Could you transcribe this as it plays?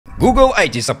Google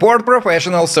IT Support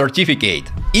Professional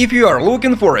Certificate. If you are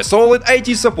looking for a solid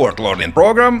IT support learning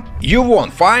program, you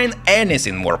won't find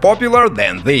anything more popular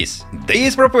than this.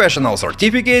 This professional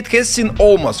certificate has seen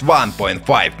almost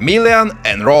 1.5 million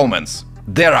enrollments.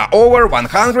 There are over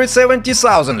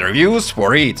 170,000 reviews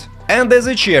for it. And as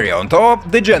a cherry on top,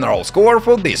 the general score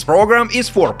for this program is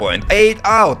 4.8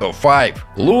 out of 5.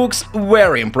 Looks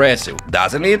very impressive,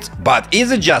 doesn't it? But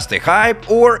is it just a hype,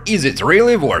 or is it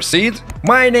really worth it?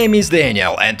 My name is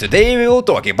Daniel, and today we will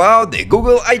talk about the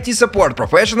Google IT Support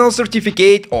Professional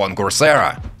Certificate on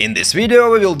Coursera. In this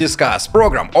video we will discuss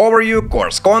program overview,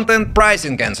 course content,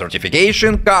 pricing and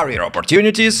certification, career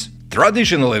opportunities.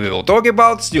 Traditionally we will talk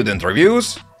about student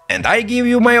reviews, and I give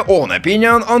you my own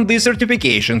opinion on this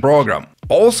certification program.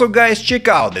 Also guys, check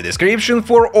out the description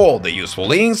for all the useful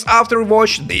links after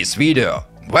watch this video.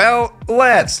 Well,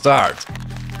 let's start.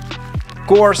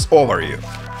 Course overview.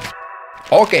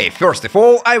 Okay, first of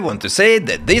all, I want to say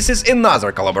that this is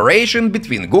another collaboration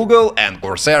between Google and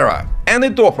Coursera, and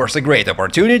it offers a great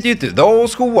opportunity to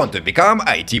those who want to become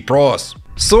IT pros.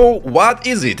 So, what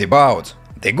is it about?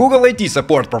 The Google IT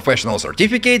Support Professional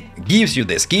Certificate gives you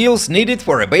the skills needed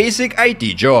for a basic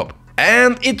IT job.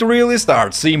 And it really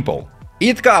starts simple.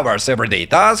 It covers everyday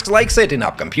tasks like setting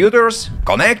up computers,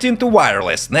 connecting to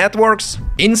wireless networks,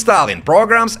 installing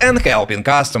programs and helping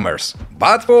customers.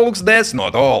 But folks, that's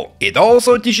not all. It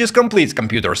also teaches complete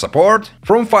computer support,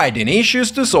 from finding issues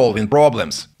to solving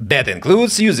problems. That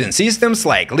includes using systems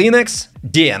like Linux,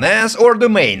 DNS or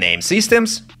domain name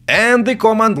systems, and the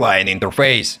command line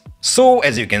interface. So,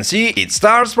 as you can see, it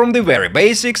starts from the very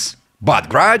basics, but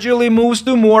gradually moves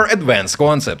to more advanced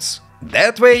concepts.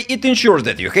 That way, it ensures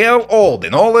that you have all the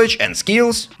knowledge and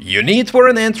skills you need for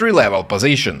an entry-level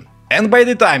position. And by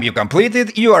the time you complete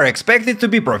it, you are expected to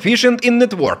be proficient in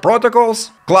network protocols,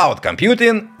 cloud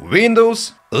computing,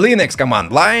 Windows, Linux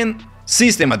command line,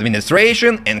 system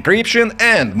administration, encryption,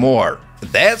 and more.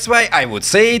 That's why I would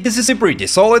say this is a pretty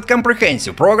solid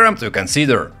comprehensive program to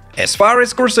consider. As far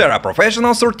as Coursera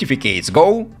professional certificates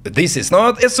go, this is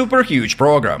not a super huge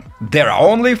program. There are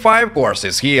only 5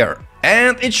 courses here,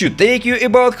 and it should take you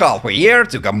about half a year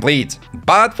to complete.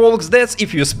 But folks, that's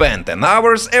if you spend 10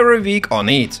 hours every week on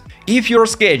it. If your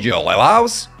schedule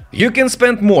allows, you can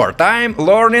spend more time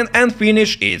learning and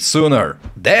finish it sooner.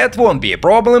 That won't be a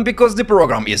problem because the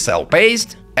program is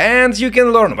self-paced, and you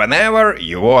can learn whenever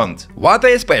you want. What I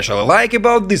especially like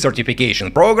about this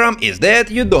certification program is that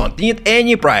you don't need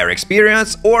any prior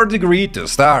experience or degree to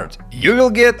start. You will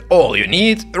get all you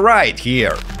need right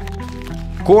here.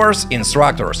 Course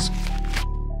instructors.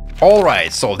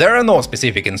 Alright, so there are no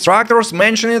specific instructors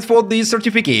mentioned for this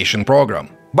certification program,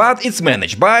 but it's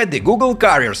managed by the Google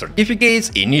Career Certificates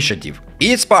Initiative.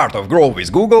 It's part of Grow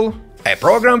with Google, a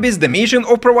program with the mission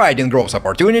of providing growth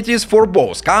opportunities for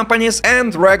both companies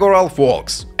and regular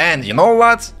folks. And you know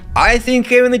what? I think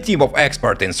having a team of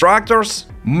expert instructors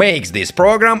makes this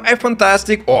program a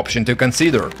fantastic option to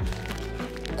consider.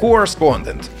 Course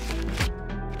content.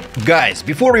 Guys,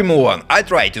 before we move on, I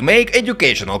try to make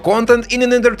educational content in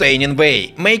an entertaining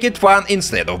way, make it fun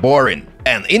instead of boring.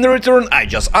 And in return, I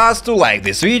just ask to like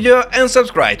this video and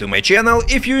subscribe to my channel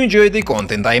if you enjoy the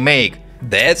content I make.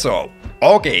 That's all.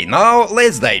 Okay, now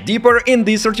let's dive deeper in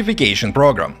this certification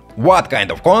program. What kind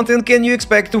of content can you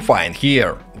expect to find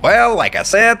here? Well, like I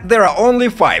said, there are only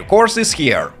 5 courses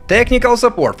here. Technical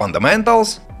support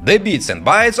fundamentals, the bits and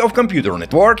bytes of computer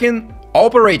networking,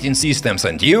 operating systems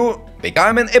and you,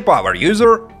 becoming a power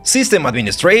user, system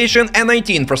administration and IT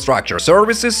infrastructure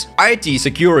services, IT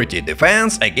security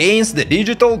defense against the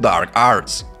digital dark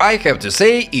arts. I have to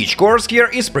say, each course here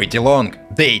is pretty long.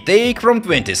 They take from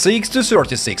 26 to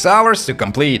 36 hours to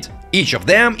complete. Each of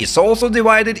them is also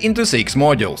divided into 6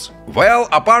 modules. Well,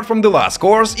 apart from the last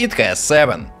course, it has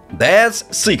 7.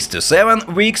 That's 6 to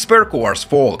 7 weeks per course,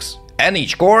 folks. And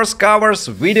each course covers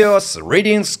videos,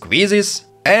 readings, quizzes,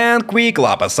 and quick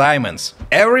lab assignments.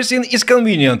 Everything is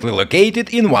conveniently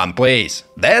located in one place.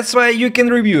 That's why you can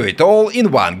review it all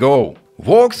in one go.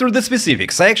 Walk through the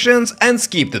specific sections and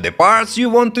skip to the parts you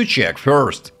want to check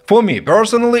first. For me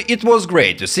personally, it was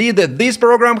great to see that this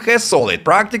program has solid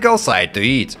practical side to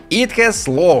it. It has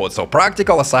loads of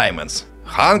practical assignments,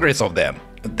 hundreds of them.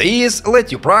 These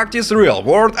let you practice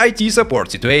real-world IT support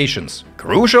situations,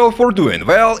 crucial for doing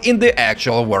well in the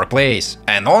actual workplace.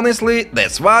 And honestly,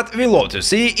 that's what we love to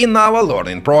see in our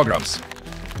learning programs.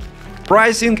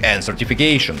 Pricing and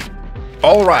certification.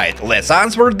 Alright, let's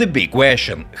answer the big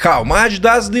question. How much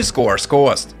does this course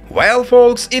cost? Well,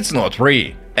 folks, it's not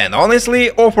free. And honestly,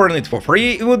 offering it for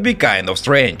free would be kind of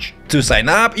strange. To sign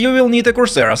up, you will need a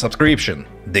Coursera subscription.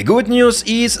 The good news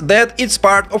is that it's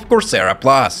part of Coursera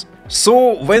Plus.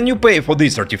 So when you pay for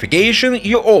this certification,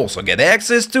 you also get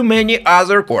access to many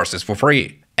other courses for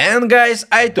free. And guys,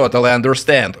 I totally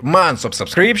understand, months of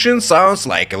subscription sounds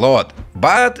like a lot,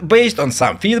 but based on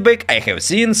some feedback I have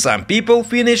seen, some people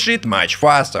finish it much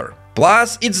faster.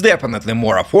 Plus, it's definitely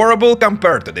more affordable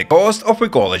compared to the cost of a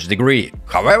college degree.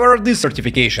 However, this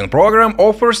certification program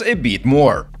offers a bit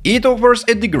more. It offers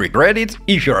a degree credit.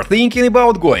 If you're thinking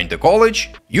about going to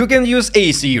college, you can use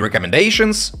ACE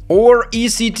recommendations or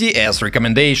ECTS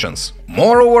recommendations.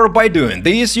 Moreover, by doing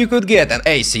this, you could get an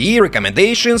ACE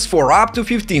recommendations for up to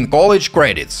 15 college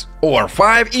credits or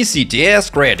 5 ECTS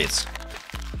credits.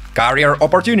 Career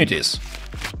opportunities.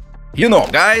 You know,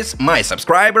 guys, my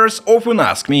subscribers often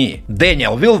ask me,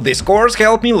 Daniel, will this course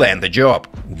help me land a job?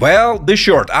 Well, the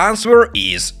short answer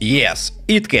is yes,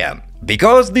 it can.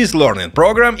 Because this learning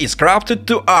program is crafted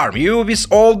to arm you with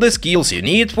all the skills you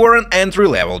need for an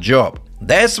entry-level job.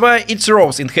 That's why it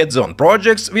throws in hands-on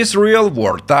projects with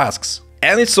real-world tasks.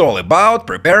 And it's all about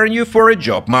preparing you for a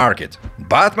job market.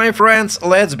 But, my friends,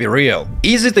 let's be real.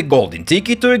 Is it a golden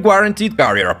ticket to a guaranteed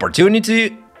career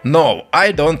opportunity? No,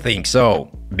 I don't think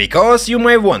so. Because you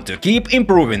may want to keep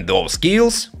improving those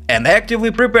skills and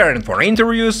actively preparing for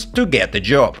interviews to get a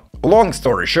job. Long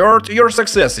story short, your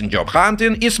success in job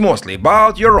hunting is mostly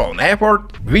about your own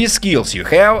effort, with skills you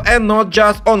have and not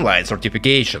just online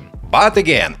certification. But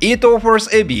again, it offers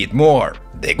a bit more.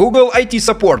 The Google IT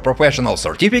Support Professional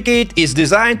Certificate is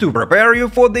designed to prepare you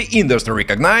for the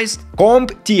industry-recognized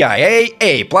CompTIA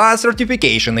A+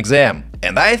 certification exam.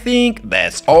 And I think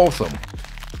that's awesome.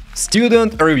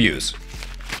 Student reviews.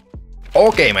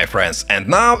 Okay, my friends, and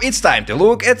now it's time to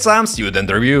look at some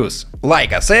student reviews.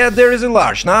 Like I said, there is a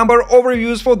large number of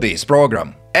reviews for this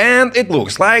program, and it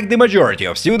looks like the majority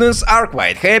of students are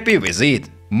quite happy with it.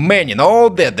 Many know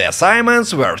that the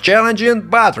assignments were challenging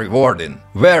but rewarding.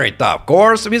 Very tough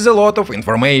course with a lot of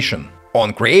information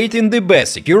on creating the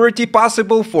best security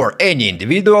possible for any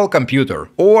individual computer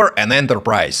or an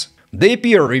enterprise. The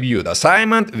peer-reviewed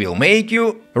assignment will make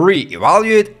you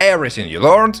re-evaluate everything you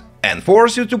learned and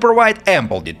force you to provide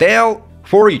ample detail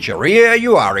for each area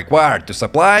you are required to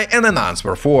supply an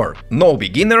answer for. No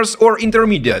beginners or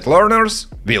intermediate learners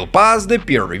will pass the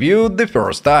peer review the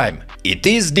first time. It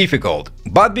is difficult,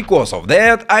 but because of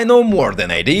that I know more than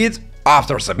I did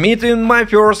after submitting my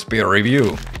first peer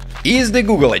review. Is the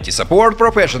Google IT Support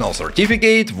Professional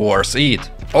Certificate worth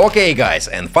it? Okay guys,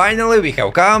 and finally we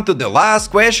have come to the last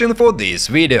question for this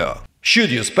video.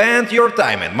 Should you spend your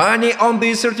time and money on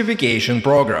this certification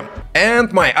program?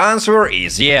 And my answer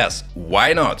is yes.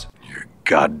 Why not? You're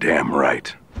goddamn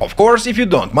right. Of course, if you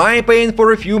don't mind paying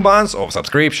for a few months of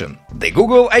subscription. The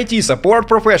Google IT Support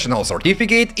Professional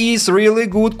Certificate is really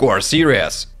good course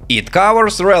series. It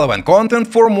covers relevant content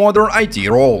for modern IT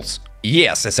roles.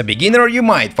 Yes, as a beginner you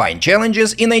might find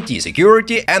challenges in IT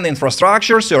security and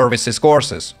infrastructure services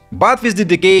courses. But with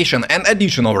dedication and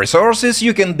additional resources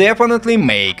you can definitely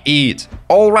make it.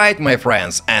 Alright, my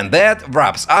friends, and that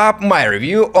wraps up my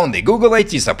review on the Google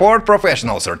IT Support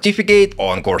Professional Certificate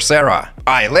on Coursera.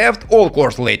 I left all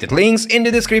course-related links in the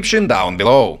description down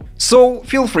below, so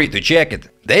feel free to check it.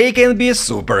 They can be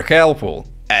super helpful.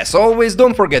 As always,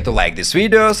 don't forget to like this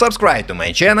video, subscribe to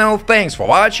my channel, thanks for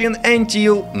watching,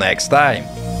 until next time.